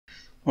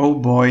Oh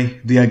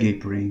boy, the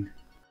Agape Ring.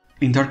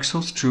 In Dark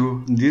Souls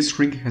 2, this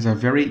ring has a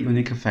very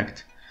unique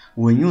effect.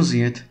 When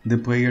using it, the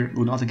player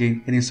will not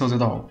gain any souls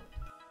at all.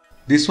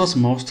 This was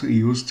mostly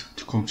used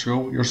to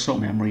control your soul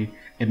memory,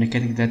 a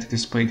mechanic that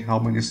displayed how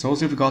many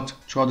souls you've got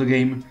throughout the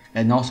game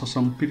and also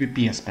some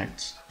PvP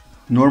aspects.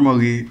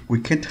 Normally, we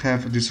can't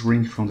have this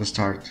ring from the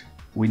start.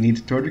 We need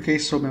 30k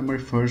soul memory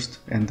first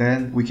and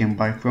then we can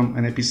buy from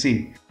an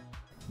NPC.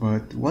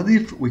 But what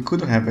if we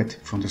could have it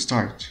from the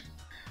start?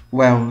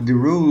 Well, the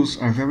rules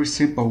are very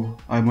simple.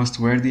 I must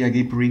wear the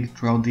Agape Ring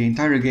throughout the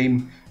entire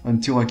game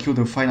until I kill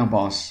the final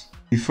boss.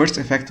 The first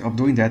effect of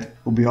doing that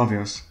will be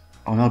obvious.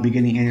 I'll not be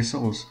gaining any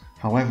souls.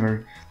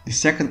 However, the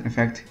second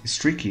effect is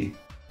tricky.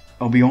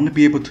 I'll only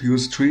be able to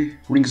use 3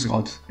 ring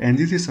slots, and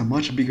this is a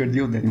much bigger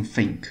deal than you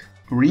think.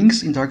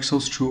 Rings in Dark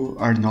Souls 2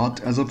 are not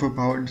as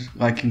overpowered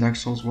like in Dark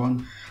Souls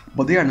 1,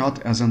 but they are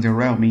not as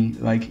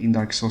underwhelming like in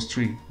Dark Souls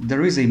 3.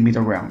 There is a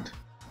middle ground.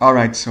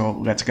 Alright, so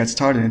let's get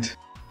started.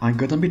 I'm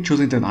gonna be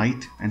choosing the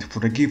knight, and for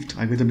the gift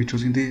I'm gonna be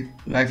choosing the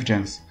life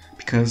gems,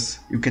 because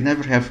you can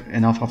never have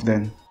enough of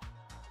them.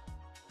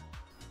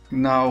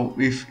 Now,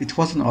 if it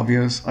wasn't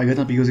obvious, I'm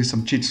gonna be using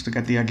some cheats to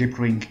get the Agape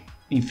Ring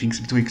in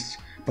Things Betwixt,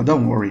 but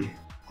don't worry.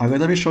 I'm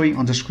gonna be showing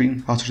on the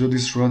screen how to do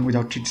this run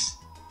without cheats,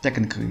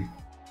 technically.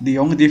 The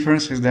only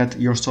difference is that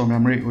your soul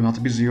memory will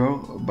not be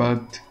 0,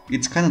 but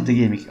it's kinda the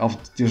gimmick of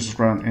this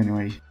run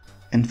anyway.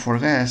 And for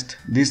rest,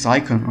 this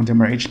icon on the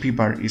my HP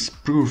bar is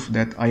proof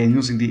that I am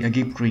using the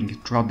Agape Ring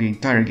throughout the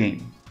entire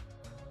game.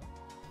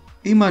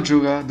 In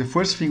Majula, the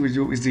first thing we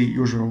do is the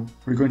usual,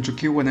 we're going to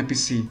kill an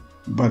NPC.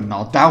 But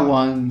not that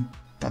one!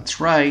 That's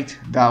right,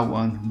 that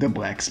one, the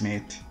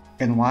blacksmith.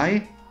 And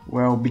why?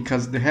 Well,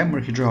 because the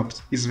hammer he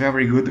drops is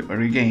very good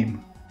early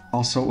game.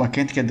 Also, I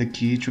can't get the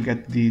key to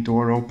get the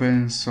door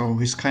open, so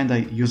he's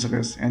kinda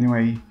useless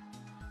anyway.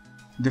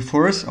 The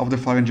force of the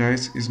fallen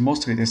giants is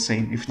mostly the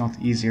same, if not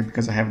easier,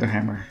 because I have the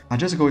hammer. I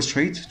just go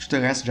straight to the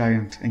last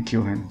giant and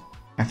kill him.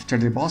 After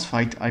the boss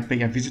fight, I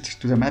pay a visit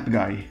to the map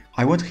guy.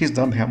 I want his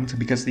dumb helmet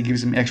because it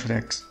gives me extra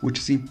attacks, which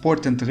is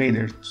important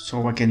later,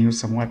 so I can use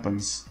some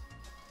weapons.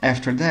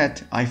 After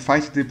that, I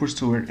fight the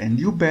pursuer, and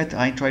you bet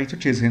I try to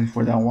chase him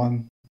for that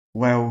one.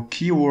 Well,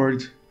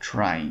 keyword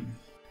trying.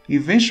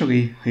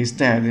 Eventually, he's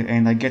dead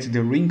and I get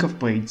the Ring of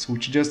Blades,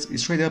 which just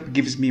straight up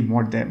gives me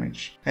more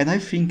damage. And I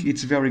think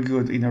it's very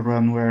good in a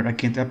run where I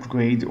can't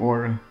upgrade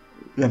or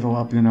level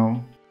up, you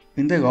know.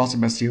 In the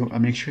Lost Bastille, I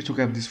make sure to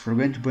grab this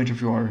fragrant bunch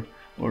of yore,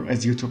 or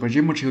as YouTuber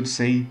Jimochi would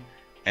say,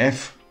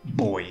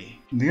 F-boy.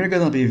 They're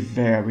gonna be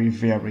very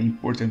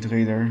important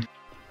later.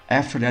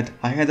 After that,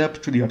 I head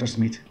up to the other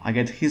smith. I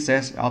get his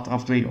ass out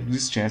of the way of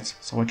this chest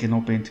so I can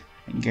open it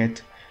and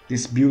get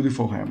this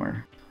beautiful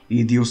hammer.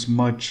 It deals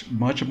much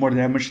more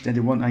damage than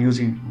the one I'm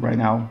using right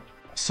now.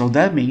 So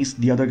that means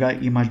the other guy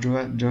in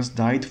Majula just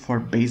died for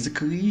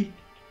basically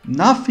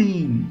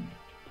nothing!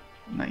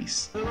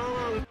 Nice.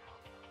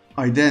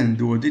 I then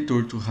do a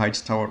detour to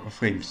Heide's Tower of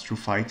Flames to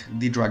fight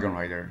the Dragon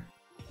Rider.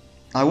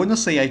 I wouldn't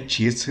say I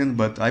cheated him,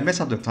 but I messed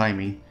up the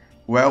timing.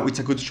 Well, it's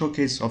a good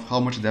showcase of how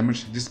much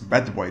damage this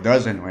bad boy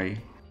does anyway.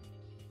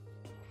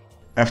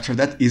 After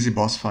that easy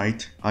boss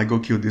fight, I go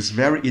kill this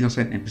very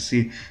innocent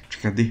NPC to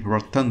get the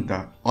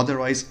Rotunda,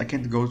 otherwise I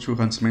can't go to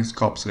Huntsman's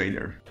copse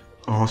later.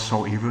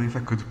 Also, even if I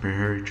could pay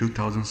her,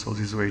 2000 souls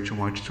is way too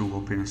much to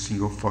open a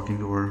single fucking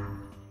door.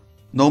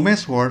 No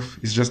Man's Wharf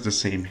is just the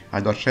same. I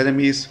dodge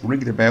enemies, ring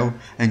the bell,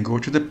 and go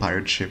to the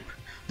pirate ship.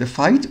 The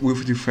fight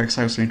with the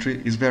Exile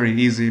Sentry is very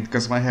easy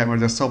because my hammer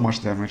does so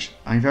much damage.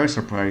 I'm very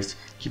surprised.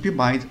 Keep in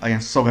mind I am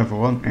so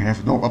level 1 and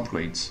have no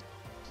upgrades.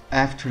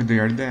 After they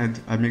are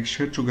dead, I make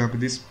sure to grab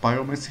this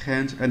Pyromancy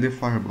Hand and the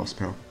Fireball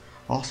spell.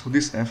 Also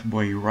this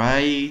F-boy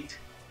right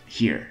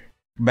here.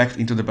 Back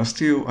into the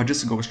Bastille, I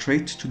just go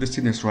straight to the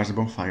Sinister's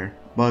bonfire,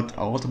 but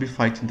I won't be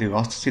fighting the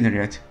Lost Sinner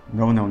yet,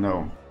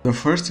 no. The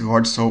first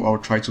Lord Soul I'll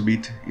try to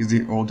beat is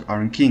the Old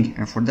Iron King,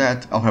 and for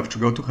that I'll have to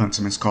go to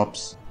Huntsman's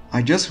copse.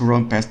 I just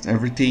run past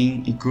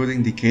everything,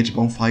 including the Cage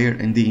Bonfire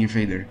and the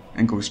Invader,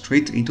 and go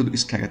straight into the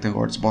Skeleton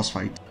Lord's boss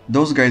fight.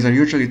 Those guys are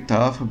usually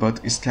tough, but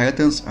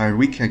skeletons are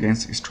weak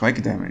against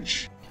strike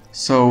damage.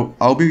 So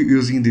I'll be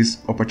using this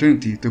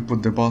opportunity to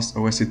put the boss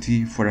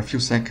OST for a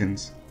few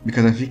seconds,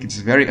 because I think it's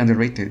very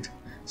underrated.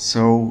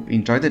 So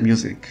enjoy the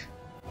music.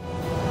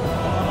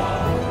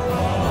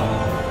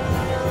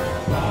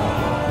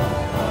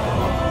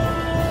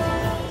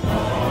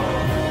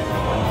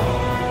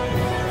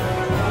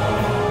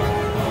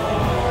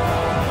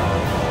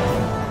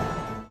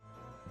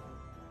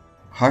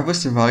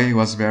 Harvest Valley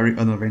was very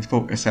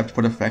uneventful except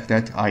for the fact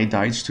that I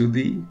died to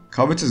the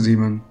Covetous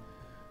Demon.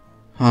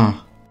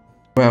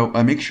 Well,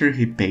 I make sure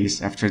he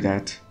pays after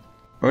that.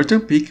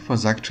 Earthen Peak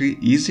was actually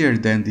easier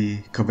than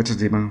the Covetous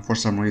Demon for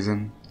some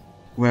reason.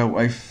 Well,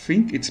 I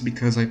think it's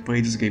because I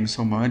played this game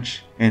so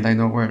much and I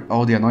know where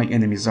all the annoying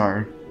enemies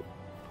are.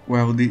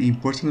 Well, the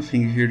important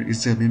thing here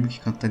is the mimic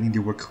containing the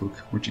work hook,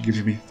 which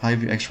gives me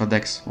 5 extra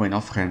dex when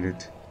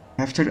off-handed.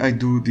 After I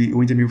do the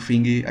windmill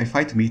thingy, I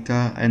fight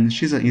Mita, and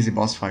she's an easy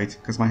boss fight,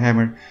 because my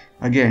hammer,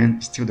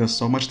 again, still does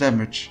so much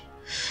damage.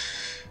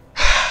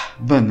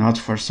 but not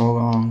for so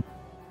long.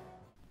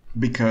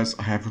 Because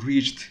I have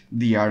reached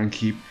the Iron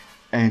Keep,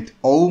 and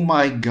oh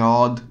my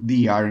god,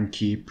 the Iron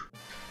Keep.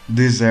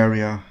 This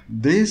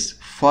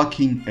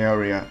fucking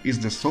area is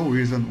the sole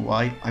reason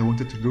why I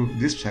wanted to do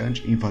this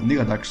challenge in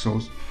Vanilla Dark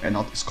Souls and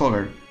not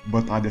Scholar,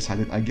 but I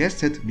decided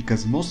against it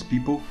because most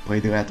people play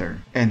the latter.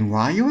 And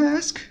why, you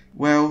ask?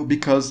 Well,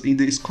 because in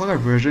the Scholar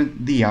version,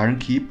 the Iron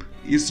Keep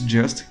is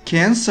just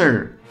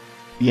cancer.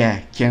 Yeah,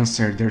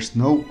 cancer, there's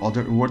no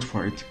other word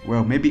for it.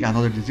 Well, maybe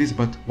another disease,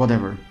 but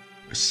whatever.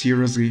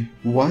 Seriously,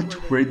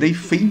 what were they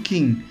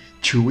thinking?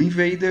 2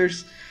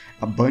 invaders?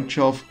 A bunch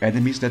of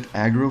enemies that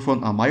aggro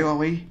from a mile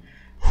away?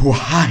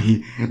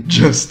 Why?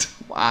 Just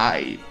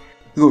why?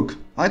 Look,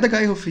 I'm the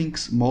guy who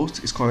thinks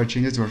most Scholar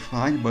changes were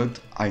fine,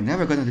 but I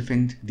never gonna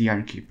defend the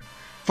Iron Keep.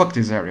 Fuck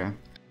this area.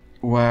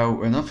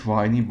 Well, enough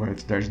whining,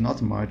 but there's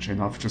not much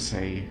enough to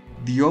say.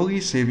 The only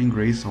saving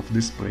grace of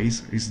this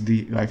place is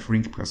the life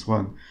ring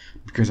 +1,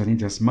 because I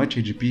need as much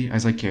HP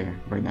as I can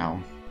right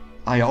now.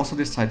 I also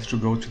decided to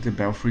go to the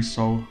Belfry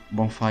Soul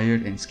bonfire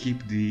and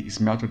skip the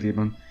Smelter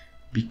Demon,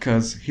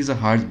 because he's a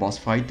hard boss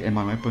fight and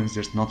my weapon is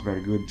just not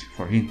very good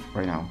for him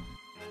right now.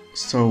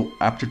 So,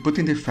 after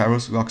putting the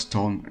Pharaoh's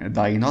Rockstone and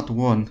dying not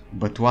one,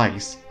 but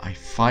twice, I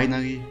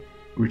finally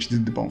reached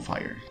the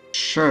bonfire.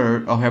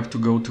 Sure, I'll have to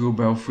go to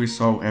Belfry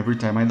Soul every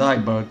time I die,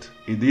 but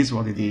it is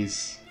what it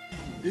is.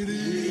 It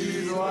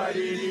is what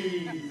it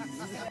is!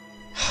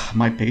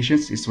 My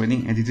patience is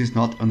waning and it is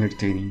not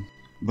entertaining.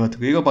 But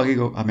little by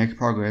little I make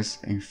progress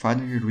and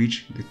finally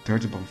reach the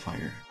 3rd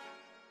bonfire.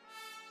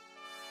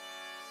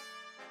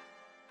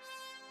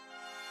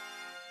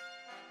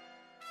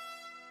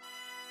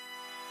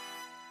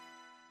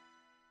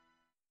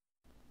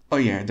 Oh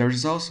yeah,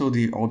 there's also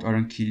the Old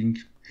Iron King,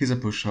 he's a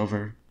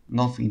pushover,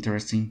 nothing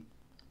interesting.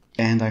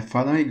 And I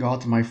finally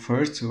got my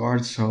first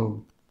Lord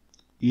Soul.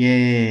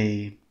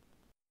 Yay!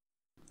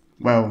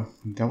 Well,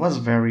 that was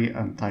very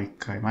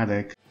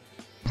anticlimactic.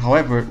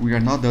 However, we are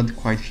not done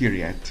quite here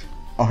yet.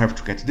 I'll have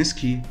to get this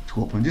key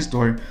to open this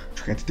door,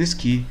 to get this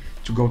key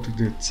to go to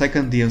the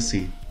 2nd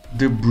DLC,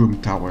 the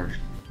Broom Tower.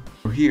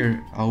 For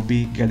here, I'll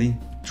be getting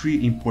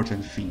 3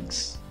 important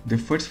things. The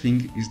first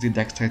thing is the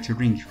Dexterity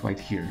Ring right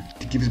here.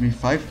 It gives me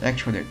 5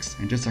 extra dex,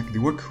 and just like the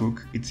Work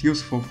Hook, it's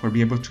useful for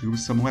being able to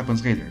use some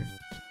weapons later.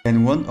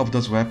 And one of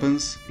those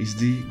weapons is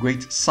the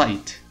Great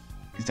Sight.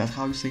 Is that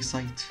how you say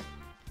sight?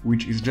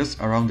 Which is just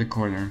around the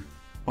corner.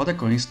 What a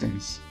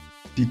coincidence.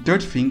 The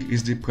third thing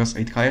is the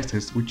 +8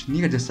 Caestus, which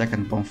near the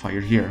 2nd bonfire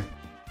here.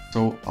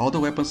 So all the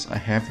weapons I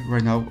have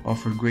right now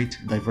offer great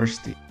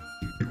diversity.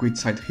 The Great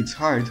Sight hits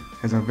hard,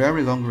 has a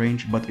very long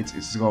range but it's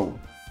slow.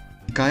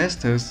 The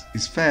Caestus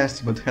is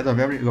fast but had a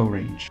very low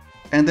range.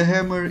 And the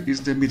hammer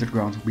is the middle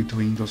ground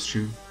between those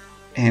two.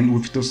 And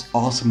with those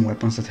awesome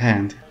weapons at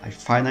hand, I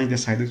finally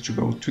decided to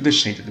go to the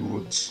Shaded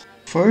Woods.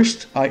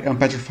 First, I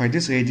unpetrified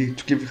this lady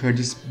to give her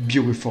these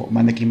beautiful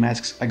mannequin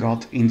masks I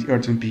got in the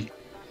Earthen Peak.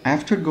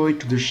 After going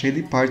to the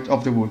shady part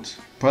of the woods,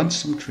 plant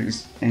some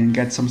trees and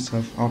get some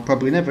stuff I'll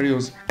probably never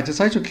use, I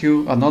decided to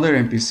kill another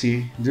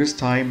NPC, this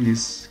time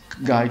this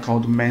guy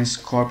called Man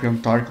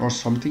Scorpion Tark or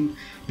something,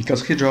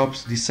 because he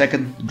drops the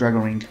 2nd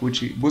Dragon Ring,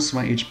 which boosts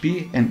my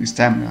HP and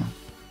stamina.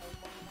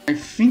 I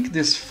think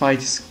this fight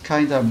is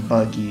kinda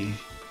buggy.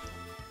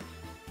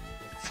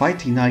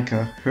 Fighting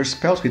Nika, her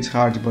spell hits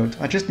hard, but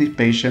I just need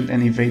patience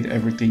and evade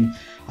everything.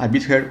 I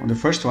beat her on the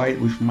first fight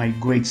with my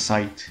Great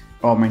Sight.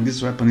 Oh man,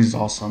 this weapon is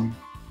awesome.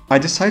 I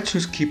decide to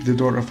skip the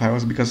Door of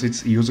Arrows because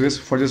it's useless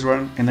for this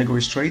run and I go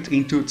straight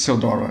into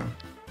Tseldora.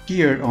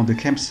 Here on the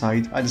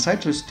campsite, I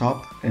decide to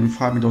stop and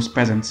farm those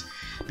peasants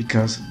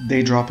because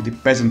they drop the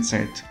peasant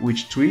set,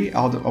 which 3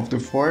 out of the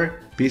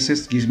 4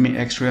 pieces gives me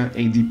extra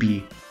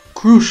ADP.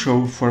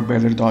 Crucial for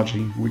better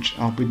dodging, which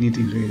I'll be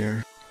needing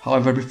later.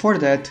 However, before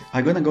that,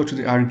 I'm gonna go to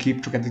the Iron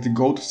Keep to get the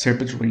gold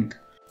serpent ring.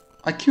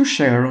 I kill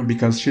Sharon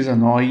because she's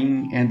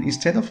annoying and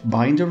instead of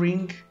buying the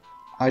ring,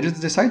 I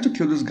just decide to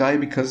kill this guy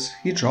because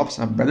he drops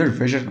a better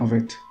version of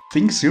it.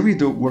 Things really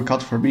do work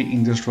out for me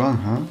in this run,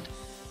 huh?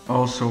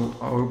 Also,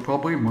 I will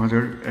probably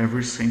murder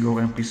every single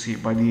NPC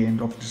by the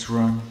end of this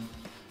run.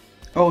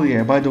 Oh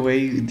yeah, by the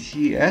way,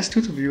 the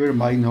astute viewer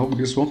might know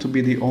this won't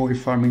be the only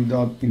farming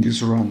done in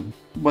this run.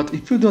 But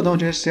if you don't know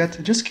just yet,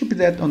 just keep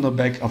that on the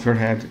back of your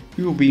head,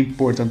 it will be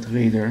important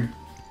later.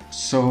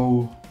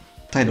 So,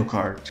 title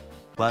card.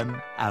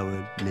 1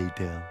 hour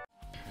later.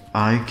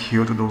 I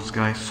killed those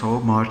guys so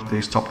much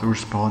they stopped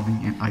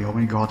respawning and I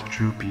only got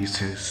 2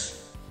 pieces.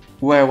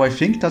 Well, I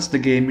think that's the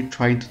game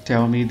trying to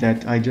tell me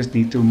that I just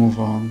need to move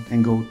on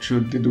and go to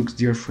the Duke's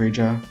Dear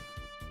Freja.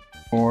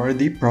 Or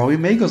the Probably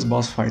Magus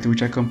boss fight,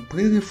 which I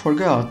completely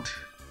forgot.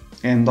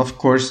 And of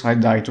course I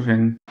died to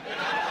him.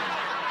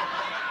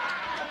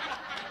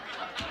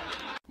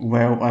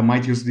 Well, I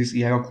might use this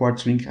yellow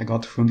quartz ring I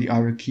got from the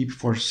Iron Keep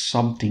for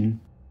something.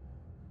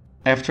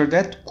 After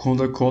that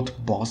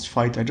quote-unquote boss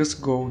fight, I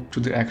just go to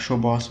the actual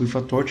boss with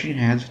a torch in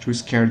hand to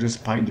scare the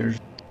spiders.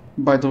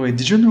 By the way,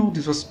 did you know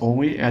this was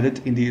only added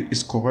in the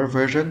Scholar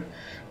version?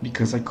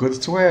 Because I could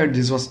swear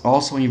this was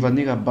also in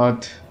vanilla,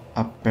 but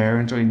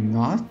apparently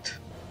not.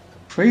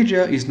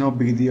 Freya is no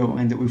big deal,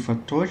 and with a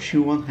torch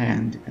in one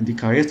hand and the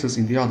Caestus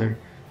in the other,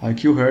 I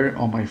kill her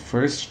on my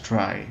first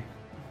try.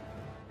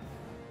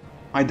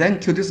 I then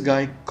kill this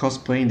guy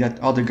cosplaying that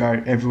other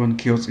guy everyone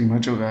kills in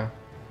Majula,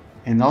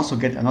 and also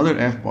get another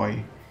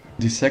F-boy.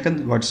 The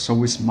second Lord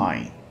Soul is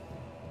mine.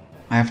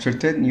 After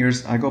 10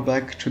 years I go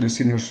back to the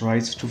Sinner's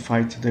Rites to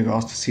fight the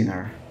Lost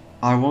Sinner.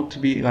 I want to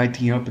be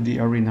lighting up the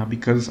arena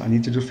because I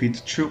need to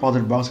defeat 2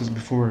 other bosses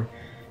before,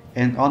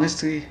 and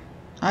honestly,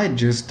 I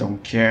just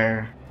don't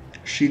care.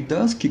 She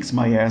does kick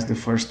my ass the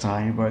first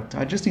time, but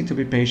I just need to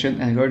be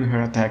patient and learn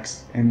her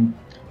attacks and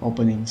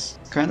openings.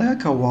 Kinda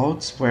like a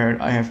waltz where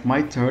I have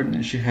my turn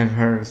and she have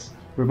hers.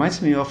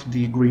 Reminds me of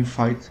the green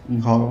fight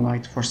in Hollow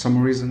Knight for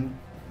some reason.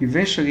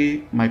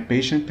 Eventually, my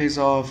patience pays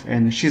off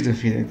and she's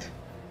defeated.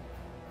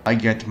 I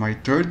get my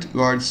third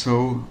Lord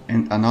Soul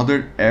and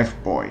another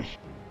F-boy.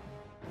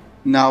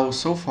 Now,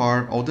 so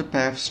far, all the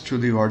paths to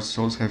the Lord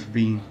Souls have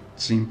been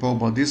simple,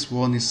 but this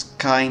one is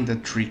kinda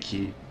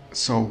tricky.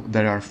 So,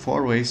 there are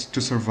 4 ways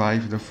to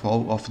survive the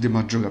fall of the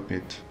Majula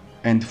pit,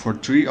 and for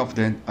 3 of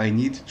them I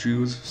need to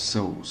use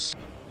souls.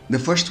 The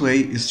first way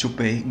is to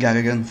pay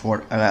Gallagher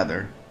for a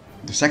ladder.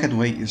 The second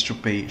way is to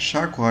pay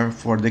Sharkwar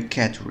for the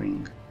cat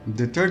ring.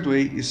 The third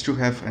way is to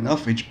have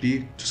enough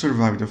HP to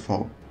survive the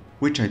fall,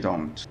 which I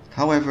don't.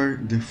 However,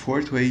 the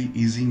fourth way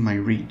is in my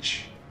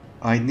reach.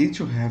 I need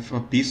to have a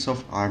piece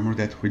of armor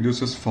that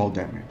reduces fall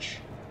damage.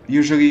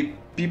 Usually,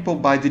 people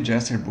buy the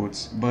Jester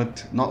boots,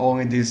 but not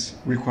only this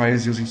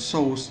requires using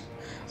souls,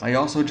 I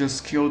also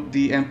just killed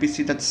the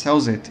NPC that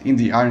sells it in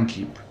the Iron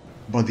Keep.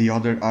 But the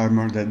other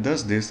armor that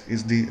does this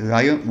is the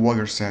Lion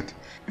Warrior set,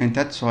 and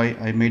that's why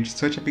I made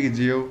such a big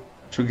deal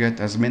to get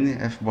as many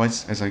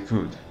F-boys as I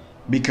could.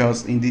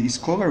 Because in the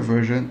Scholar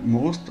version,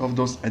 most of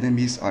those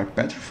enemies are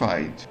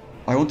petrified.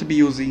 I want to be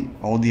using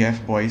all the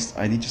F-boys,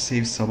 I need to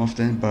save some of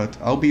them, but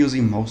I'll be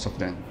using most of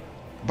them.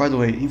 By the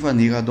way, in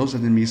Vanilla those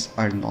enemies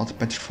are not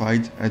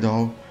petrified at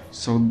all,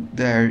 so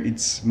there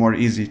it's more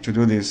easy to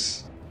do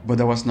this.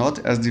 But I was not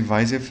as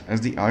divisive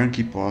as the Iron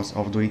Keep was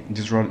of doing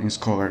this run in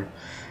Scholar.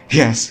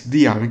 Yes,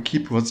 the Iron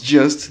Keep was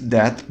just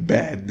that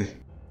bad.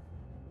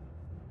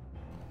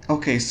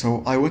 Okay,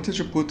 so I wanted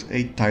to put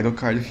a title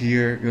card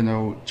here,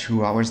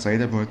 2 hours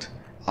later, but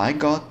I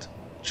got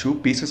 2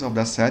 pieces of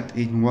that set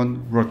in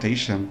one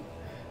rotation.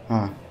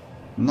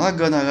 Not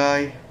gonna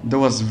lie, that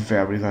was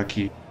very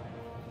lucky.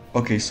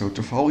 Okay, so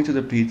to fall into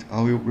the pit,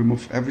 I will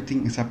remove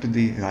everything except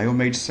the Lion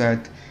Mage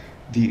set,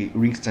 the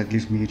rings that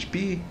gives me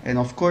HP, and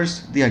of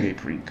course the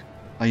Agape Ring.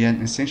 I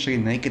am essentially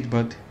naked,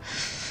 but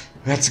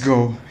let's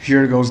go,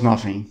 here goes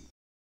nothing.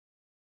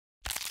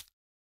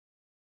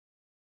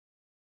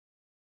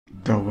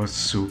 That was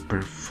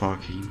super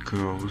fucking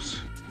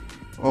close.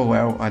 Oh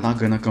well, I'm not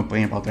gonna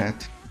complain about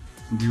that.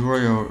 The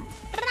Royal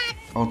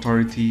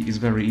Authority is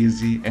very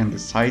easy and the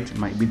scythe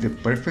might be the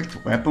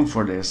perfect weapon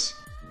for this.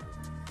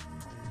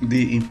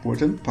 The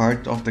important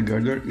part of the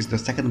girder is the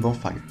second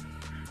bonfire,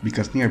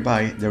 because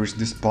nearby there is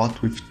this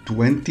spot with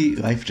 20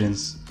 life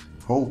gens.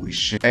 Holy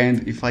shit.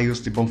 And if I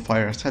use the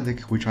bonfire aesthetic,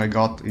 which I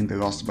got in the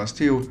Lost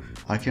Bastille,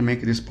 I can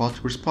make this spot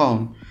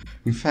respawn.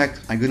 In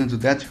fact, I'm gonna do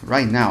that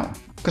right now,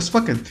 cause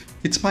fuck it,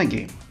 it's my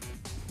game.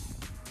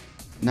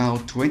 Now,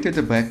 to enter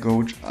the Black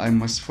Gulch, I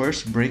must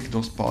first break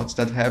those pots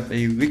that have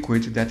a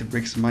liquid that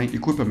breaks my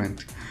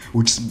equipment,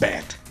 which is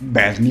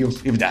bad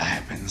news if that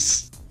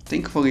happens.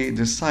 Thankfully,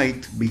 the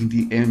scythe, being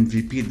the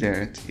MVP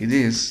that it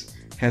is,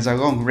 has a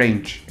long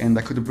range and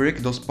I could break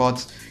those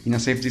pots in a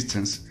safe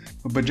distance,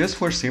 but just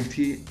for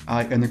safety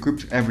I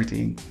unequipped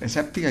everything,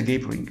 except the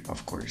Agape Ring,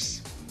 of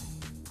course.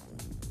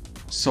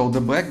 So the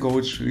Black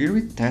Gulch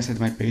really tested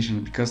my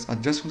patience because I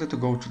just wanted to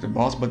go to the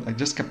boss, but I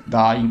just kept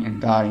dying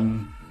and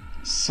dying.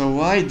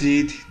 So I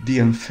did the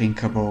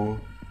unthinkable.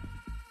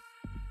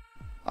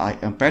 I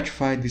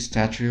unpetrified the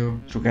statue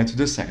to get to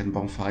the second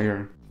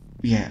bonfire.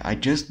 Yeah, I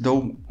just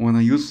don't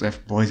wanna use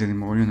F-boys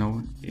anymore,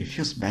 it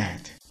feels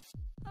bad.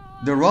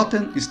 The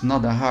Rotten is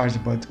not that hard,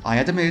 but I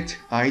admit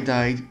I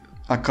died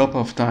a couple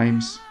of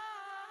times.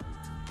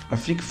 I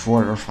think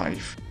 4 or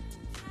 5.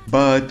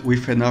 But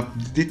with enough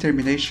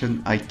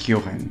determination I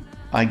kill him.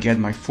 I get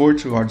my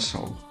 4th Lord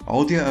Soul.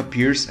 Aldia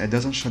appears and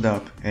doesn't shut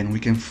up, and we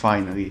can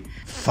finally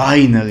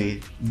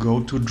go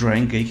to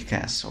Drangleic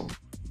Castle.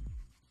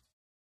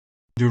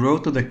 The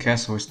road to the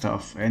castle is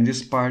tough, and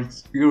this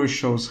part really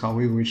shows how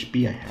little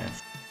HP I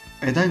have.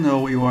 And I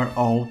know you are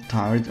all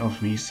tired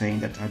of me saying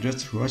that I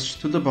just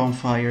rushed to the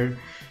bonfire,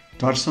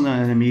 touched on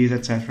enemies,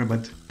 etc,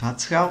 but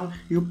that's how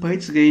you play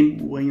this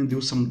game when you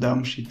do some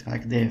dumb shit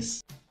like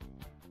this.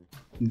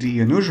 The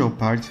unusual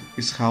part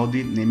is how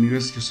the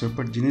nameless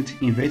usurper didn't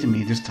invade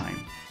me this time.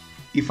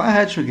 If I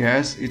had to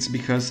guess, it's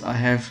because I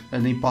have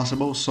an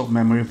impossible soul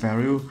memory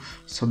value,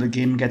 so the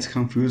game gets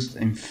confused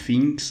and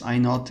thinks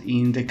I'm not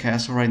in the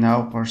castle right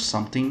now or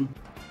something.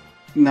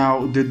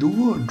 Now, the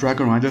duo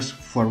Dragon Riders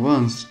for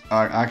once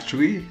are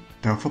actually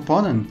tough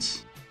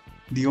opponents.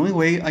 The only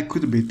way I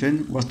could beat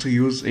them was to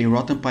use a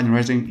Rotten Pine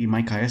Resin in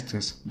my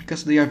Caestus,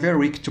 because they are very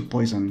weak to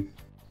poison.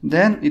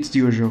 Then it's the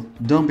usual,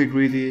 don't be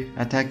greedy,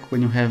 attack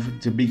when you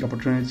have the big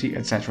opportunity,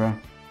 etc.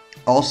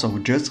 Also,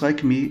 just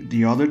like me,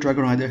 the other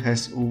Dragon Rider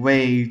has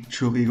way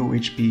too little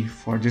HP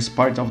for this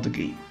part of the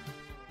game.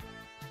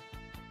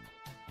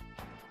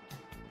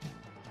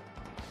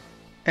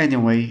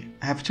 Anyway,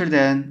 after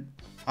then,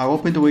 I'll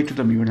open the way to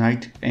the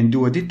Midnight and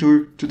do a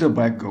detour to the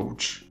Black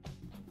Gulch.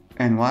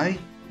 And why?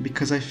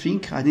 Because I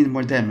think I need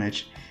more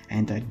damage,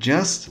 and I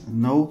just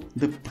know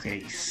the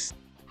place.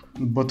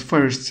 But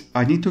first,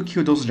 I need to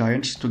kill those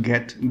giants to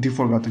get the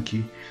Forgotten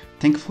Key.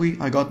 Thankfully,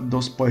 I got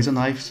those poison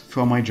knives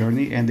from my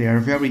journey and they are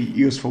very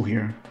useful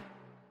here.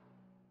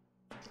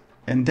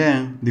 And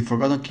then, the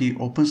Forgotten Key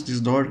opens this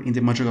door in the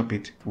Majula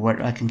pit,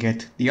 where I can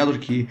get the other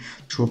key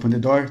to open the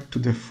door to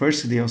the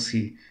first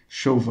DLC,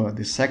 Shova,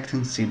 the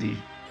second city.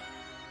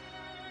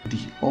 The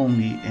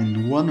only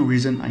and one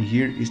reason I'm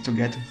here is to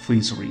get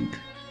Flynn's ring.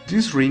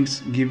 These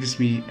rings gives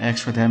me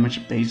extra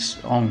damage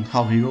based on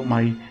how hero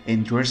my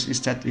endurance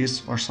stat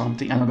is or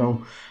something, I don't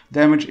know,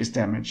 damage is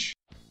damage.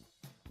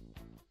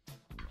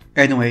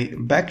 Anyway,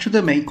 back to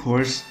the main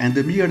course, and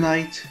the Mirror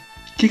Knight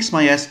kicks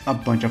my ass a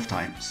bunch of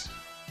times.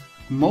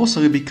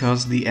 Mostly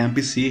because the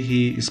NPC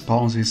he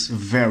spawns is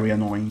very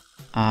annoying.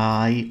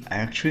 I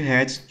actually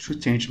had to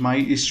change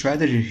my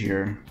strategy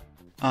here.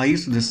 I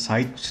used the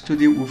scythe to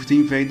deal with the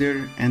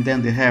invader and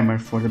then the hammer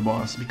for the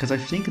boss, because I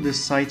think the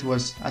scythe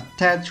was a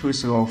tad too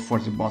slow for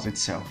the boss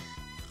itself.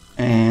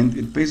 And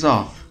it pays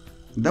off.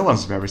 That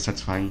was very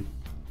satisfying.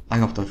 I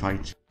love the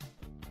fight.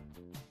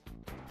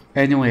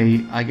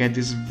 Anyway, I get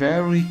this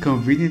very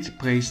convenient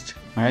placed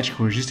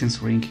magical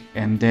resistance ring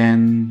and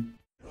then...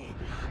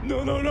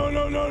 No.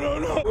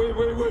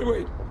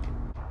 Wait.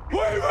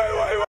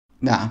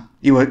 Nah,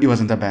 it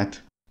wasn't that bad.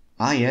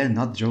 I am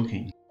not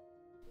joking.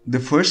 The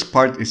first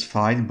part is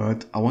fine,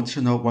 but I want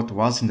to know what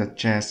was in that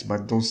chest,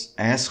 but those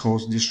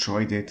assholes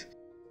destroyed it.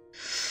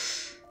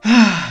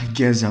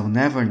 Guess I'll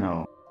never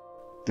know.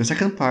 The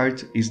second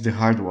part is the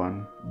hard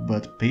one,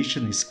 but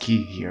patience is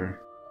key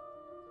here.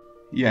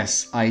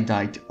 Yes, I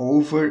died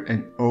over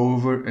and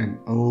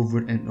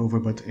over,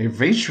 but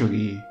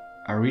eventually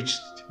I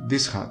reached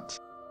this hut.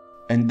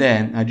 And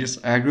then I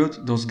just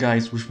aggroed those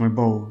guys with my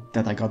bow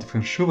that I got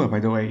from Shuba, by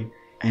the way,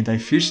 and I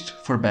fished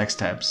for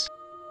backstabs.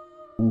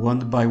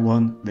 One by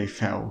one they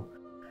fell.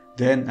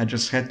 Then I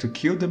just had to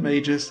kill the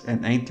mages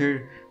and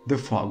enter the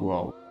fog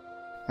wall.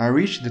 I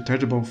reached the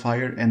third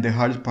bonfire and the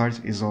hard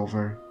part is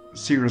over.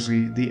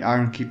 Seriously, the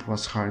Iron Keep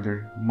was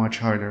harder, much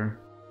harder.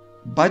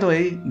 By the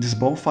way, this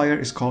bonfire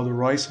is called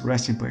Roy's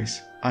resting place.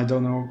 I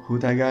don't know who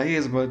that guy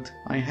is, but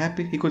I'm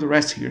happy he could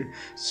rest here,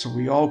 so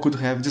we all could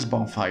have this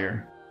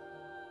bonfire.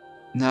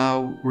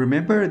 Now,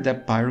 remember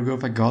that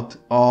pyrograph I got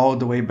all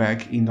the way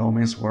back in No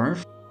Man's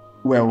Wharf?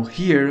 Well,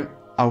 here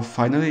I'll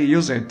finally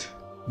use it.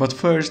 But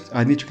first,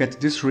 I need to get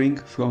this ring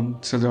from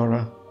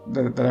Tseldora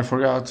that I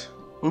forgot.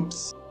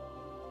 Oops.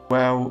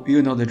 Well,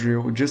 you know the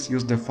drill, just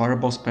use the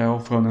fireball spell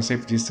from a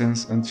safe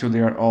distance until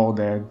they are all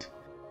dead.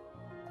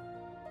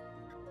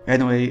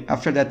 Anyway,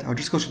 after that, I'll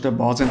just go to the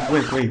boss and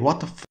wait, what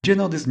the f? Do you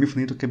know this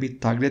Mifnito can be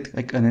targeted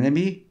like an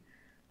enemy?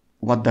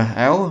 What the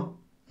hell?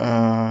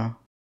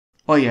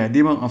 Oh yeah,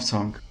 Demon of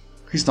Song.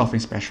 He's nothing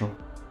special.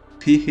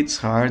 He hits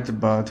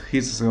hard, but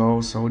he's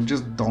slow, so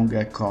just don't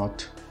get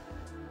caught.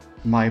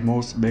 My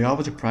most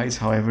beloved prize,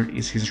 however,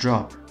 is his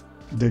drop.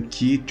 The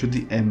key to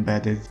the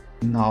embedded.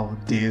 Now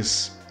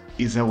this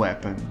is a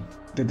weapon.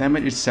 The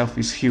damage itself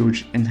is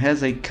huge and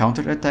has a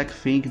counter-attack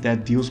thing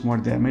that deals more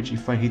damage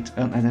if I hit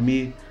an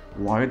enemy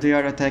while they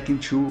are attacking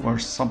too or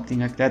something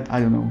like that, I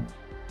don't know.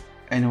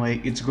 Anyway,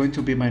 it's going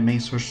to be my main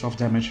source of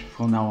damage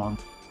from now on.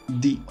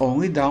 The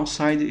only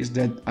downside is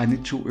that I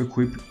need to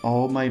equip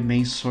all my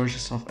main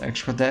sources of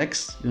extra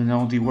dex, you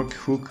know, the work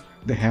hook,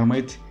 the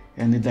helmet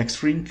and the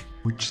dex ring,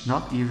 which is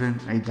not even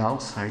a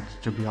downside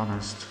to be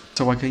honest,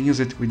 so I can use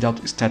it without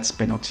stats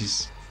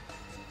penalties.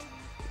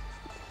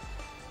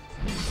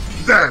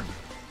 Dead!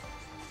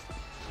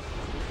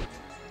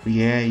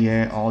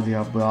 Yeah,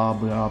 Aldia, blah.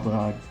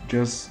 I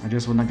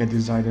just wanna get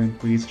this item,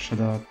 please shut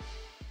up.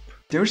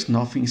 There's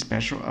nothing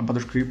special about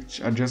the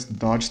crypt, I just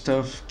dodge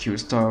stuff, kill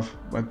stuff,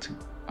 but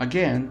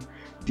again,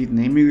 the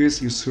nameless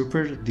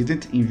usurper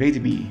didn't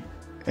invade me.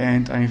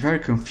 And I'm very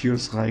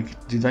confused,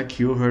 like, did I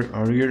kill her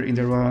earlier in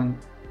the run?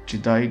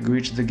 Did I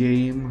glitch the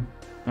game?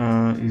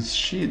 Is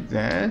she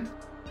dead?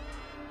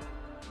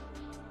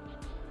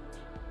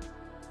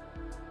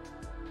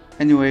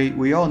 Anyway,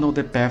 we all know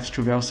the path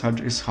to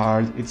Velsage is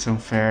hard, it's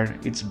unfair,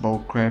 it's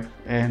bullcrap,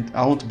 and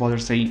I won't bother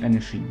saying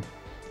anything.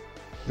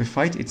 The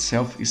fight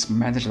itself is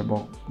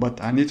manageable,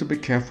 but I need to be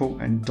careful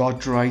and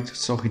dodge right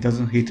so he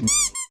doesn't hit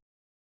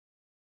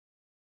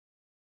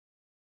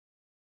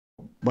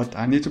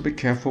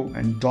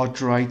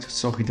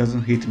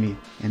me.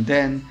 And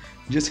then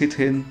just hit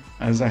him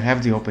as I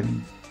have the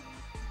opening.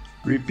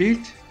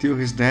 Repeat till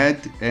he's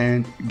dead,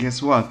 and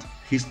guess what?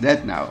 He's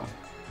dead now.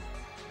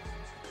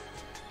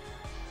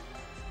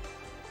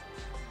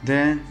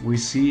 Then we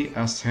see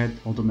a sad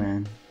old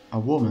man, a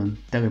woman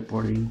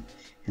teleporting,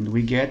 and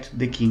we get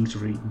the King's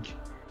Ring.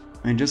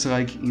 And just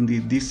like in the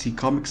DC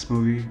Comics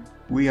movie,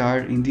 we are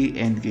in the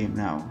endgame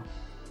now.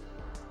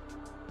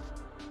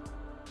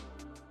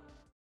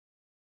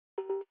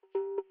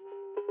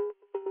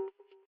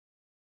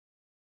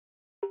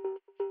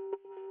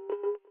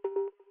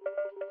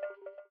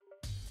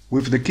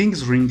 With the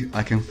King's Ring,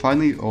 I can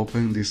finally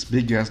open this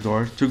big ass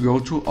door to go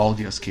to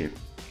Aldia's keep.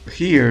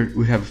 Here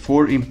we have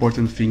 4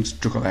 important things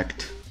to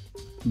collect.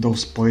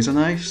 Those poison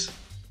knives,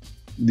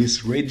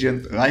 this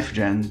radiant life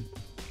gem,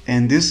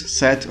 and this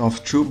set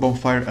of 2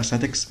 bonfire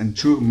ascetics and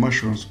 2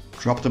 mushrooms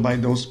dropped by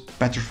those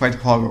petrified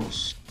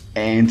hollows.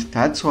 And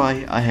that's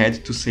why I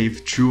had to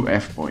save 2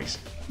 F-boys,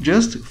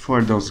 just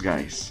for those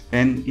guys,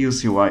 and you'll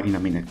see why in a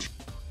minute.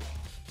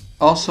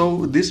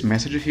 Also, this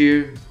message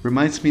here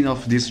reminds me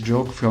of this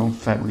joke from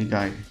Family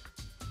Guy.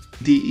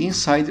 The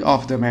inside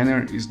of the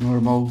manor is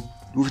normal,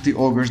 with the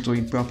ogres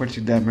doing property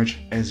damage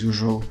as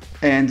usual,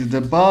 and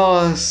the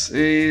boss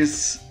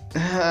is...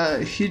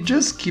 he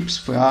just keeps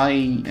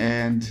flying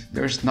and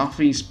there's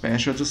nothing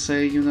special to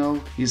say, you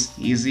know? He's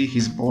easy,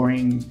 he's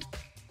boring.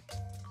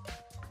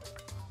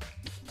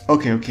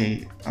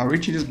 Okay, I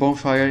reached this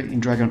bonfire in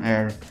Dragon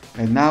Air,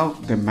 and now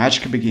the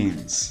magic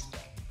begins.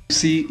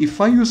 See, if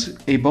I use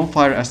a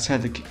bonfire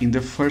aesthetic in the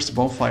first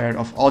bonfire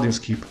of Aldia's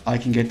keep, I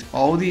can get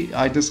all the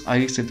items I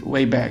listed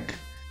way back.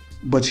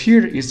 But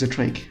here is the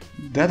trick.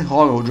 That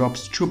hollow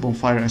drops 2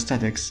 bonfire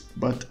aesthetics,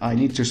 but I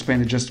need to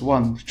spend just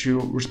 1 to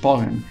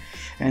respawn him.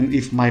 And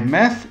if my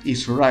math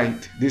is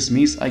right, this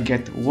means I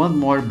get 1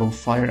 more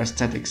bonfire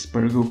aesthetics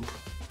per loop.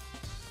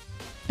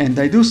 And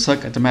I do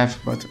suck at the math,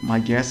 but my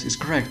guess is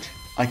correct.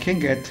 I can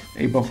get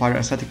a bonfire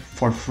aesthetic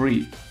for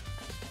free.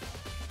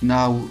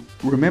 Now,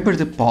 remember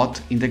the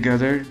pot in the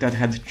gutter that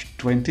had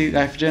 20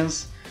 life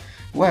gems?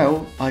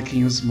 Well, I can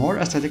use more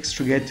aesthetics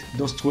to get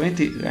those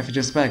 20 life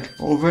gems back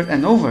over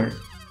and over.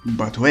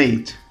 But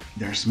wait,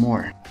 there's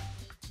more.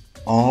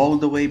 All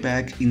the way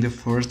back in the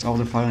first of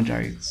the Fallen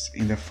Giants,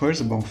 in the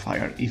first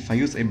bonfire, if I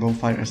use a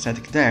bonfire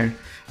aesthetic there,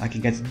 I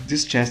can get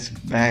this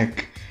chest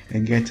back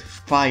and get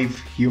 5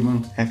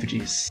 human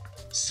effigies.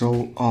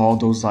 So all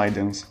those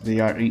items, they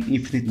are in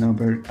infinite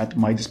number at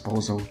my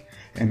disposal.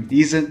 And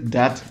isn't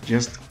that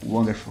just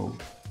wonderful?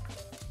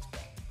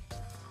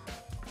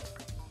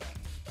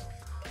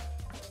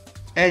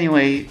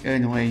 Anyway,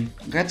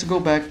 let's go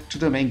back to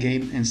the main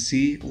game and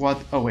see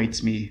what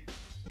awaits me.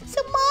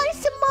 Some more.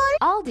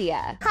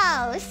 Aldia.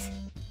 House.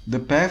 The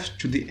path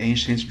to the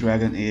ancient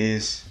dragon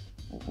is...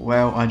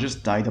 well, I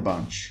just died a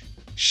bunch.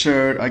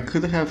 Sure, I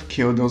could have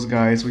killed those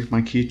guys with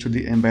my key to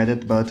the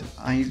embedded, but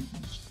I'm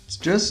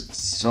just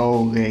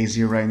so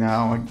lazy right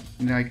now.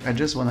 I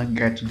just wanna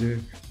get to the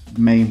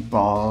main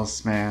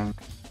boss, man.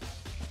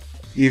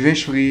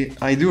 Eventually,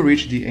 I do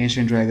reach the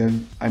ancient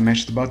dragon. I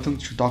mash the button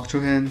to talk to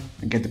him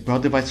and get the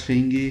blood device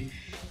thingy,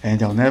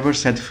 and I'll never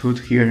set foot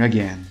here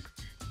again.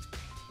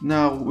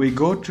 Now we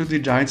go to the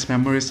giant's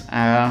memories.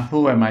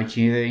 Who am I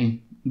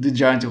kidding? The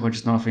giant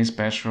was nothing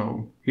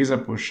special. He's a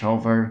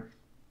pushover.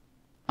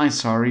 I'm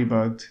sorry,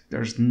 but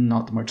there's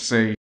not much to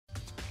say.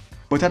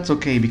 But that's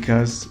okay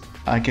because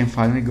I can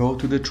finally go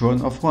to the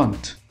Throne of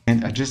Want.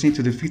 And I just need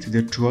to defeat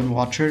the Throne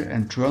Watcher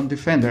and Throne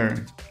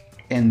Defender.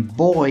 And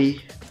boy,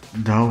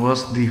 that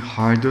was the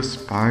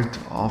hardest part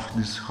of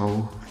this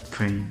whole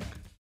thing.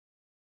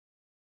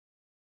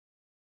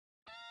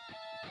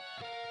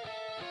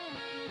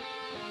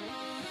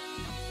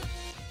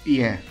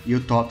 Yeah, you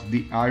thought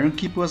the Iron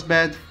Keep was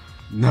bad?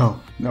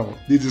 No,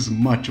 this is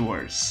much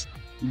worse.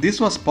 This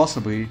was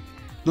possibly,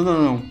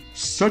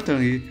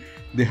 certainly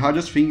the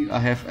hardest thing I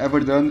have ever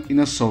done in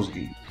a Souls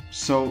game.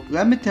 So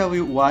let me tell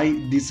you why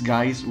these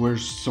guys were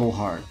so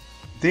hard.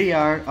 They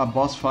are a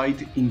boss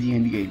fight in the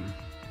endgame,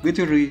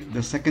 literally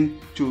the second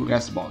to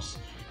last boss.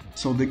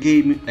 So the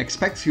game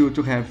expects you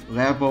to have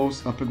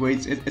levels,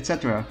 upgrades,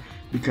 etc.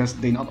 because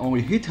they not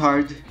only hit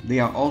hard, they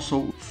are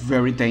also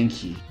very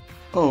tanky.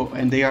 Oh,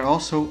 and they are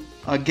also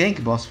a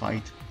gank boss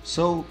fight,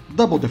 so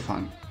double the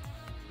fun.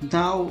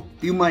 Now,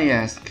 you might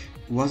ask,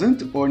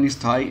 wasn't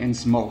Ornstein and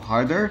Small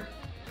harder?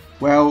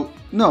 Well,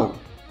 no.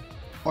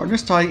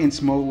 Ornstein and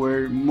Small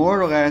were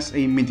more or less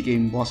a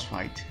mid-game boss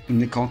fight in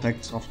the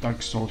context of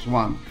Dark Souls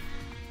 1.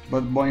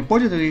 But more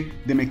importantly,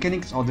 the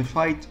mechanics of the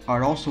fight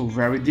are also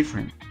very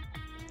different.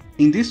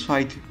 In this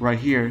fight right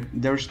here,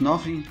 there's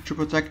nothing to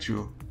protect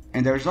you,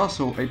 and there's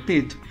also a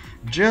pit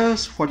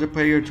just for the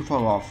player to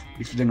fall off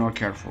if they're not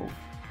careful.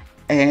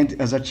 And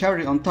as a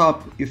cherry on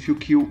top, if you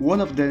kill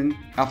one of them,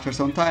 after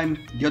some time,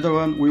 the other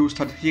one will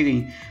start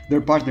healing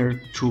their partner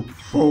to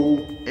full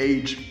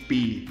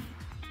HP.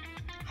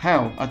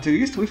 Hell, at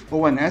least with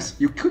ONS,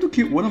 you could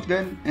kill one of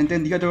them and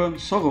then the other one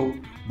solo,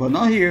 but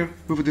not here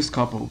with this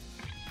couple.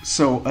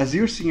 So, as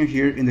you're seeing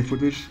here in the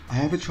footage, I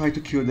have tried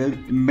to kill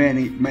them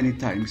many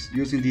times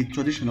using the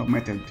traditional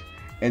method,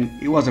 and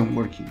it wasn't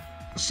working.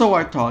 So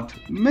I thought,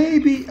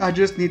 maybe I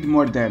just need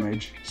more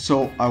damage.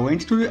 So I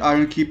went to the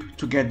Iron Keep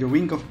to get the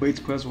Ring of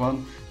Blades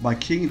 +1 by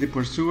killing the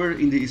Pursuer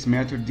in the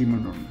Smelter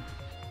Demon Room.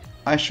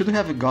 I should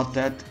have got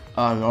that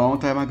a long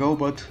time ago,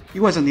 but it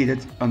wasn't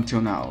needed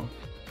until now.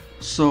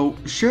 So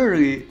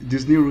surely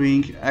this new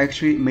ring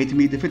actually made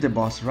me defeat the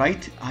boss,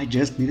 right? I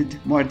just needed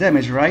more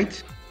damage,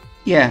 right?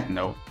 Yeah,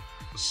 no.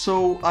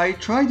 So I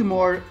tried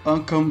more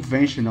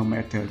unconventional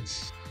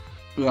methods,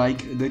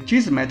 like the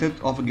cheese method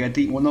of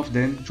getting one of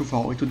them to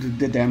fall into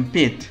the damn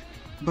pit.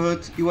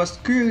 but it was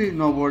clearly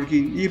not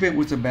working even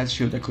with the best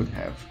shield I could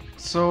have.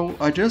 So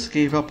I just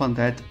gave up on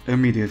that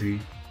immediately.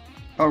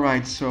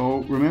 Alright, so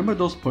remember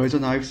those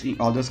poison knives in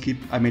Aldia's Keep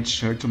I made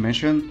sure to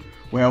mention?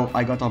 Well,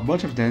 I got a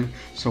bunch of them,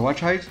 so I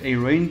tried a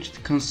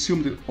ranged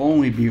consumed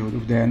only build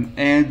with them,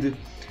 and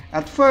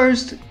at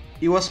first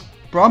it was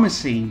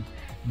promising,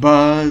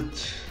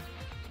 but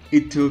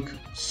it took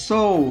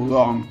so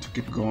long to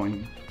keep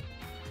going.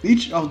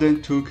 Each of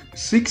them took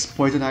 6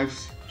 poison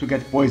knives to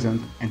get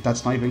poisoned, and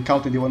that's not even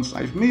counting the ones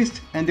I've missed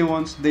and the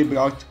ones they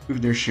blocked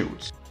with their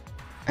shields.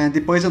 And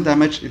the poison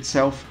damage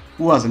itself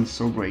wasn't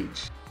so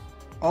great.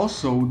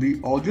 Also, the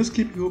Aldia's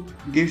Keep group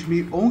gave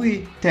me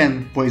only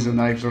 10 poison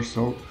knives or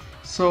so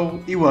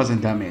it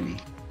wasn't that many.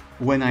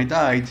 When I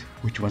died,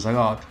 which was a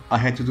lot, I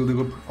had to do the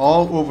loop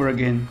all over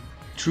again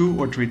 2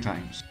 or 3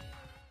 times.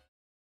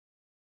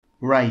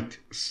 Right,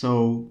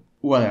 so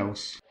what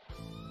else?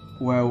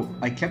 Well,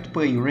 I kept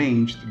playing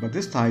ranged, but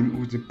this time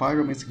with the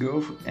Pyromancy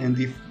Glove and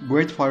the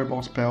Great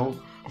Fireball spell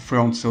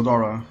from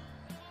Tseldora.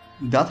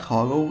 That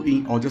hollow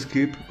in Aldia's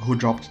Keep who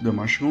dropped the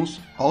mushrooms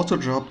also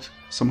dropped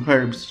some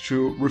herbs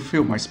to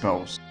refill my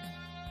spells.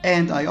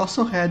 And I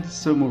also had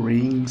some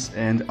rings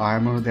and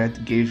armor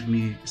that gave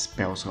me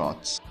spell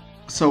slots.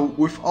 So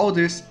with all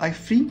this, I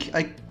think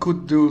I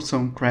could do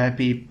some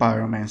crappy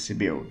pyromancy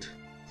build.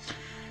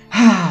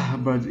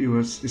 But it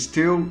was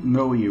still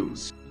no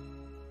use.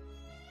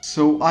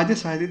 So I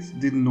decided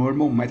the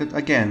normal method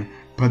again,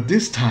 but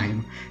this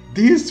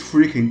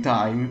freaking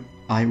time,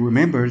 I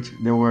remembered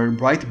there were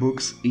bright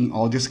books in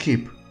Aldia's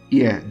Keep.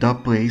 Yeah,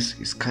 that place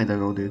is kinda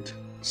loaded.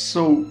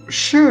 So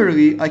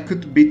surely I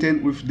could beat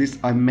them with this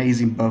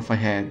amazing buff I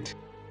had.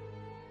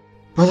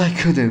 But I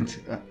couldn't.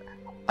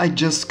 I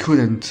just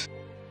couldn't.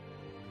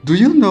 Do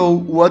you know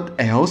what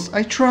else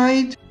I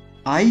tried?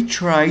 I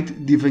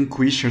tried the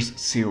Vanquisher's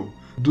Seal.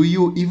 Do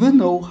you even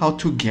know how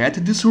to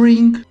get this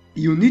ring?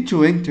 You need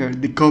to enter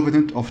the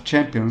Covenant of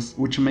Champions,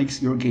 which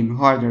makes your game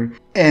harder,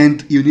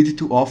 and you need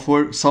to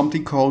offer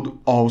something called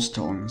All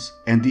Stones.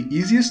 And the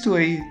easiest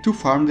way to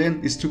farm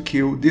them is to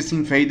kill this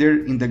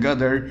invader in the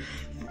gutter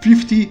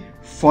 50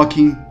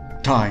 fucking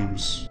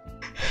times.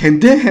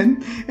 And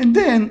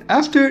then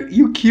after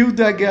you kill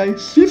that guy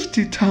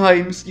 50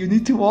 times, you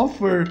need to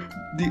offer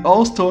the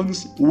All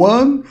Stones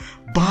one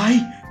by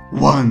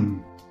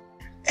one.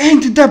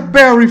 And that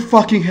barely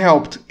fucking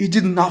helped. It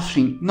did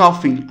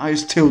nothing, I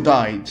still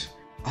died.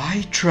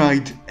 I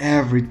tried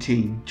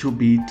everything to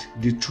beat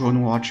the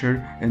Throne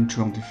Watcher and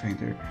Throne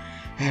Defender.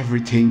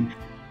 Everything.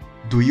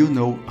 Do you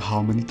know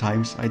how many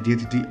times I did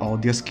the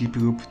Aldia's Keep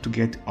loop to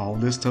get all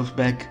the stuff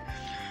back?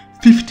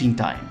 15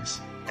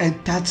 times.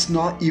 And that's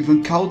not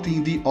even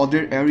counting the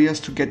other areas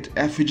to get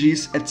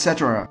effigies,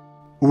 etc.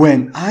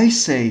 When I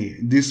say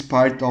this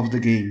part of the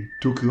game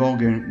took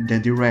longer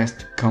than the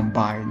rest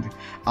combined,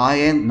 I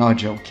am not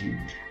joking.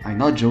 I'm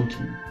not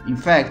joking. In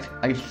fact,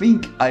 I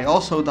think I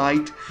also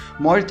died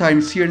more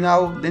times here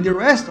now than the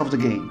rest of the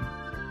game.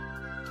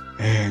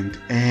 And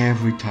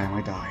every time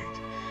I died,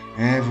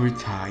 every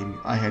time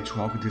I had to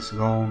walk this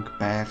long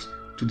path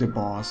to the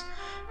boss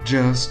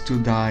just to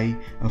die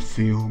a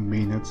few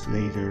minutes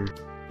later.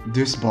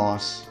 This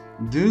boss,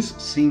 this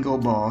single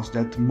boss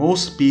that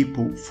most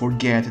people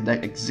forget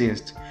that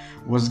exists,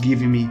 was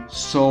giving me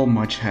so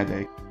much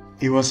headache.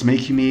 It was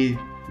making me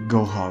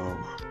go hollow.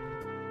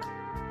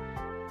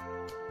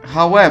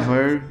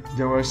 However,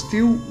 there was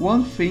still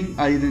one thing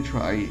I didn't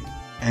try,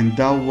 and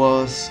that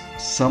was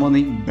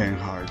summoning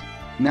Vanguard.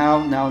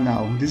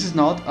 Now, this is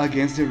not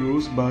against the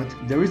rules, but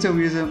there is a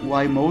reason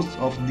why most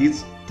of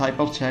these type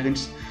of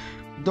challenges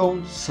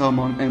don't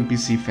summon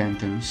NPC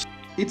phantoms.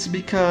 It's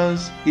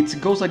because it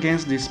goes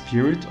against the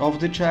spirit of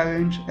the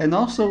challenge, and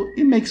also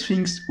it makes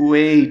things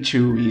way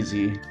too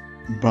easy.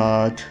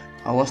 But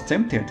I was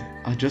tempted.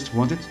 I just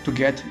wanted to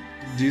get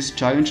this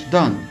challenge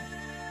done.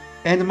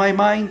 And my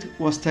mind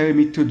was telling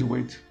me to do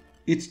it.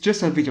 It's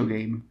just a video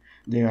game.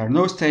 There are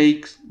no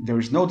stakes, there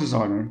is no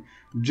dishonor.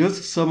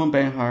 Just summon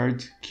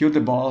Vanguard, kill the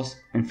boss,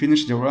 and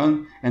finish the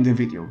run and the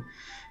video.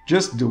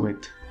 Just do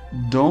it.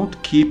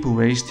 Don't keep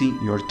wasting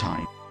your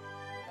time.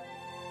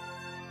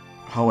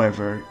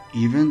 However,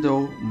 even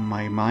though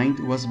my mind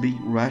was being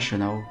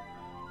rational,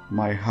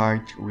 my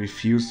heart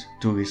refused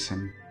to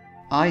listen.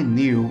 I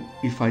knew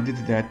if I did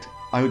that,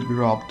 I would be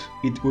robbed.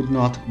 It would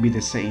not be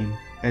the same.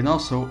 And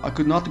also, I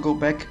could not go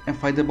back and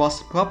fight the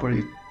boss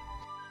properly.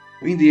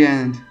 In the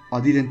end,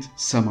 I didn't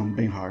summon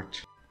Vanguard.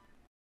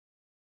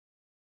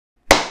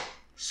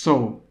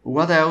 So,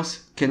 what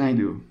else can I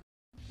do?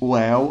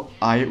 Well,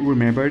 I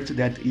remembered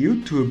that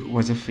YouTube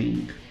was a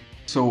thing.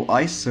 So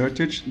I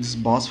searched this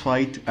boss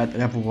fight at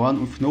level 1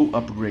 with no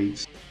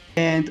upgrades.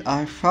 And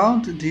I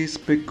found this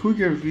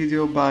peculiar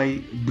video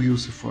by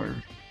Lucifer.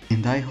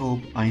 And I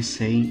hope I'm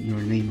saying your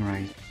name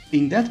right.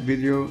 In that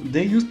video,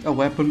 they used a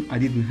weapon I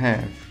didn't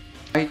have.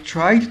 I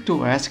tried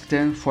to ask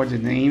them for the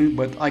name,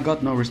 but I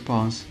got no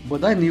response.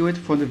 But I knew it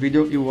from the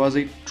video it was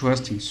a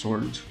thrusting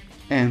sword.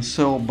 And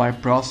so, by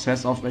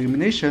process of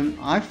elimination,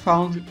 I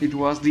found it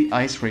was the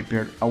Ice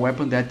Rapier, a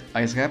weapon that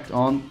I slept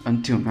on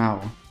until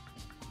now.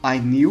 I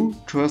knew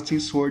thrusting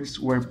swords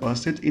were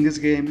busted in this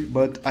game,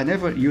 but I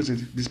never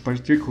used this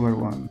particular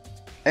one.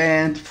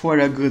 And for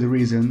a good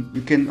reason,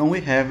 you can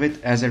only have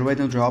it as a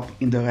random drop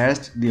in the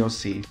last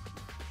DLC.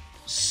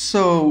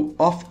 So,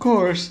 of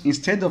course,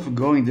 instead of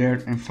going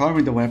there and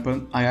farming the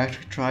weapon, I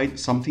actually tried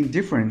something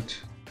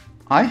different.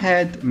 I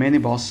had many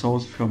boss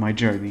souls from my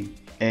journey,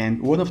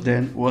 and one of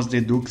them was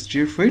the Duke's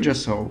Gearfrigia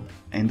soul,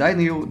 and I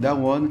knew that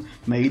one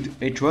made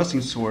a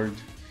thrusting sword.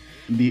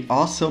 The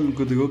awesome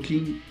good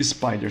looking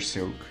spider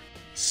silk.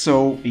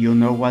 So you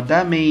know what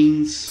that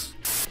means.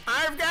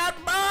 I've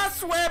got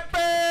boss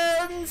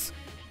weapons!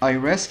 I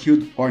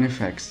rescued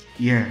Ornifex,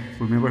 yeah,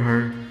 remember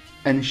her?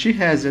 And she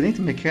has a neat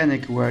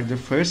mechanic where the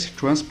first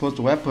transport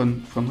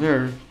weapon from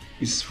her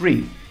is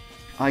free.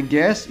 I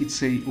guess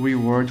it's a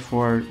reward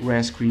for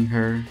rescuing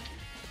her.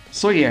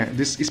 So yeah,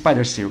 this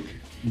spider silk.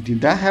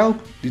 Did that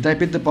help? Did I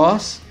beat the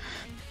boss?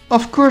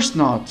 Of course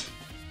not.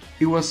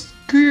 It was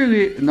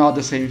clearly not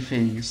the same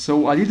thing,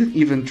 so I didn't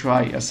even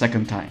try a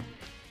second time.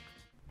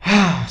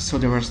 So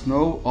there was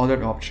no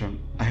other option.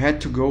 I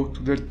had to go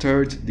to the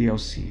third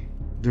DLC,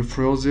 the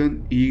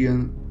Frozen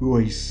Ian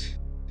Lois.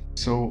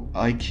 So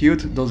I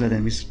killed those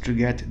enemies to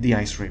get the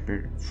Ice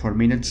Raper for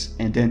minutes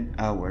and then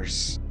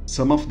hours.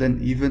 Some of them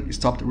even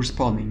stopped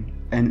respawning,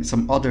 and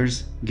some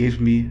others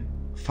gave me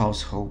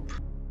false hope.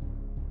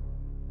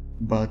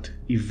 But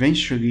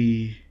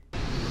eventually...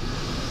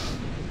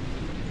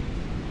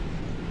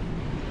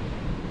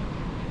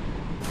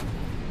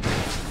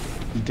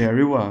 there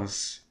he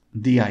was,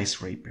 the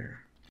Ice Raper.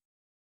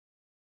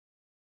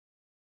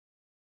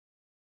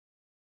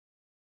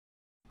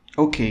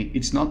 Okay,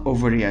 it's not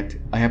over yet,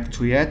 I have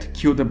to yet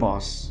kill the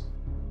boss.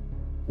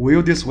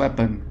 Will this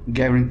weapon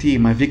guarantee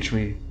my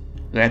victory?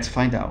 Let's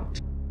find out.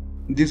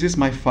 This is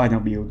my final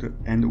build,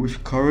 and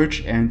with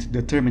courage and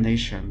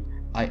determination,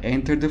 I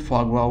enter the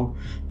fog wall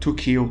to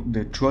kill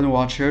the Throne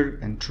Watcher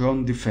and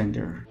Throne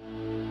Defender.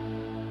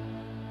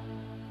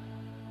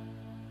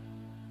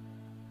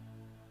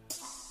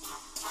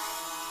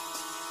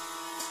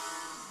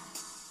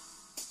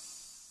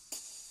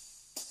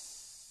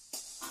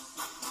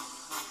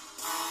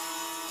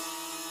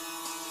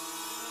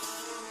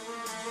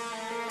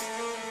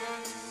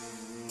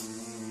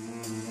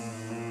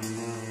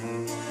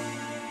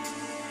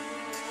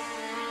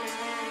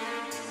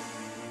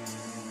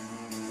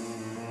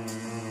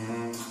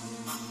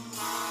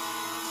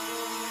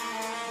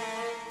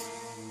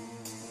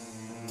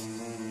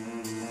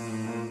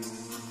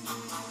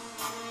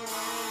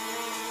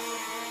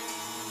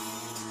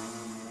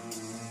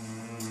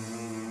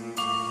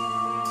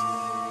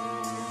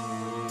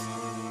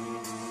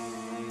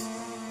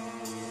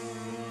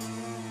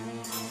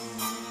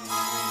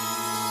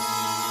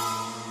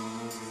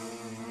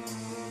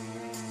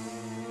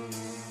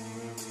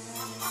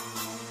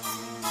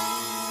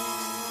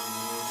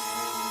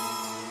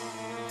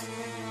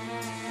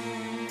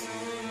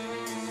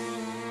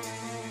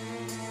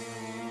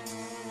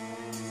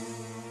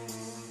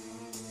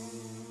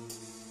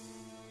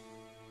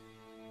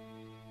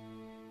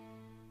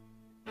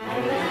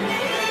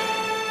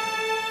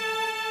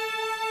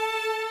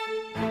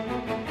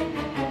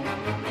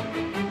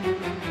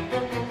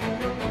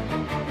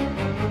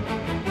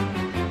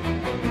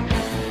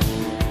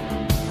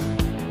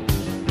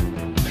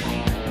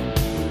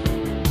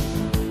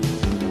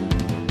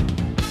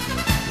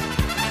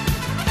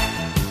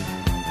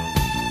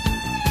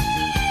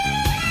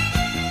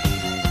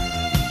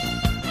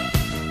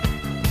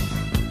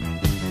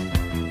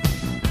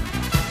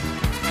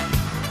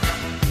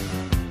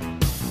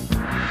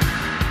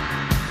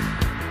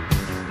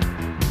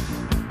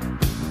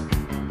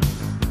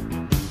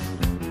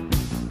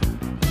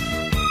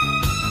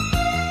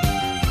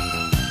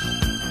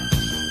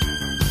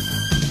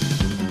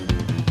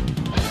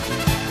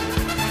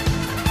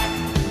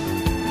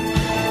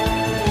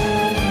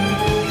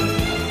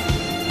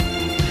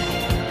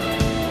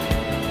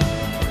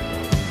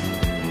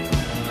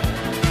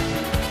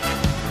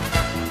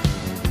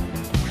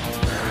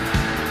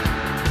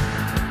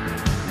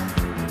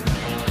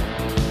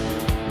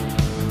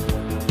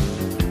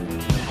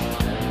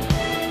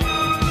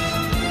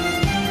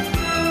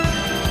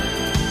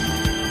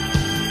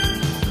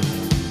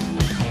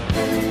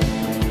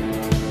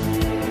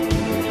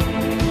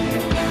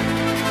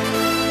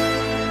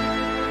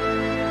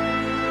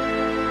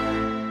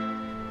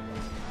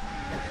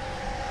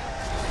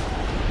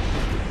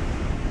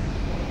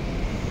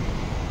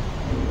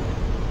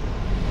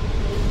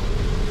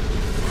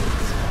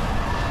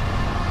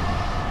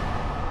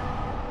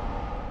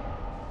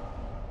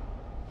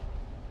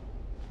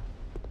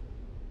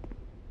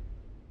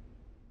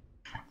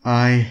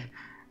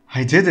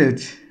 I did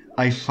it!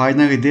 I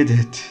finally did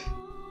it!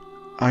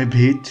 I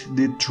beat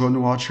the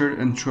Throne Watcher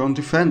and Throne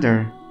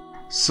Defender.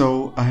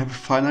 So I have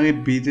finally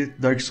beaten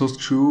Dark Souls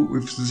 2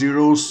 with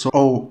 0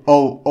 soul.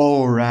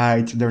 Oh,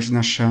 right, there's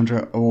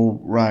Nashandra,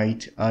 oh,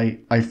 right,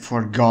 I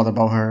forgot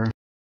about her.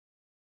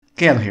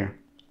 Get out of here.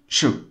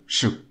 Shoot,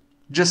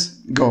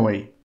 just go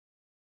away.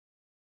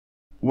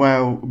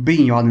 Well,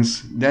 being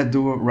honest, that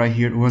duo right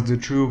here was the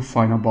true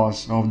final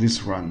boss of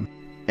this run.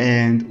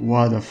 And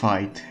what a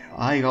fight.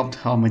 I loved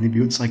how many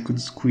builds I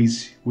could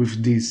squeeze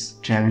with this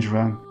challenge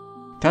run.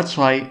 That's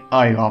why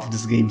I love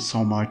this game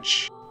so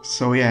much.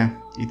 So yeah,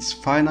 it's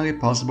finally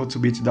possible to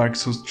beat Dark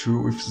Souls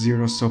 2 with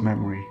zero soul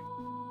memory.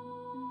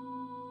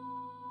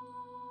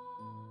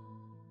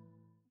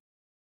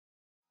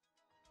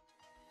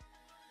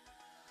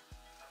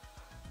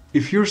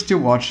 If you're still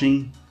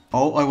watching,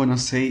 all I wanna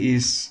say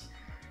is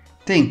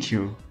thank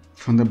you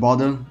from the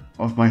bottom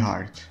of my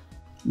heart.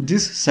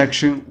 This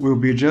section will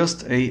be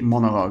just a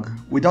monologue,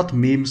 without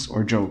memes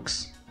or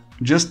jokes,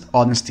 just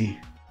honesty.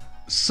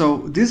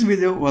 So this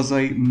video was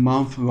a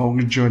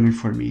month-long journey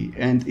for me,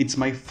 and it's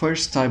my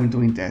first time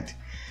doing that,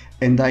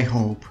 and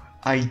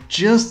I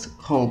just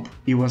hope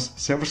it was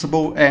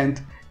serviceable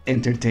and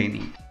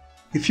entertaining.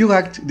 If you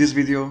liked this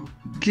video,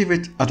 give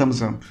it a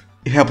thumbs up,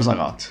 it helps a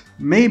lot.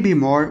 Maybe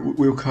more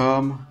will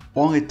come,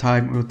 only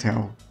time will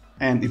tell.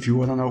 And if you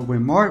wanna know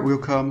when more will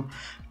come,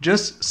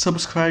 just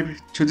subscribe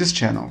to this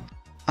channel.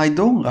 I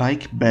don't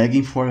like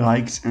begging for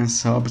likes and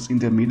subs in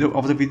the middle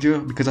of the video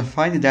because I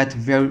find that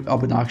very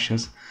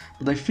obnoxious,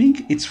 but I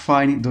think it's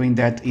fine doing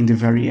that in the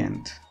very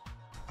end.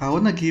 I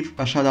wanna give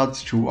a shout out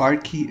to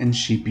Arky and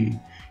Shippy,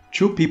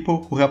 two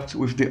people who helped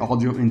with the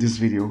audio in this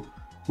video.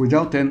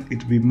 Without them it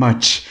would be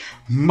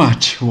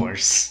much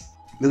worse.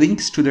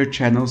 Links to their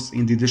channels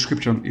in the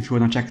description if you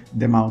wanna check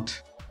them out.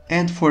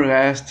 And for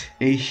last,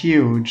 a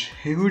huge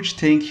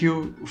thank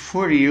you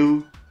for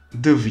you,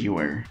 the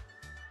viewer.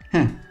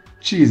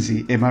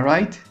 Cheesy, am I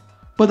right?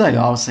 But I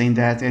love saying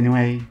that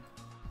anyway.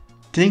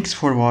 Thanks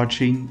for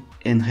watching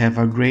and have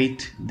a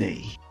great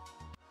day.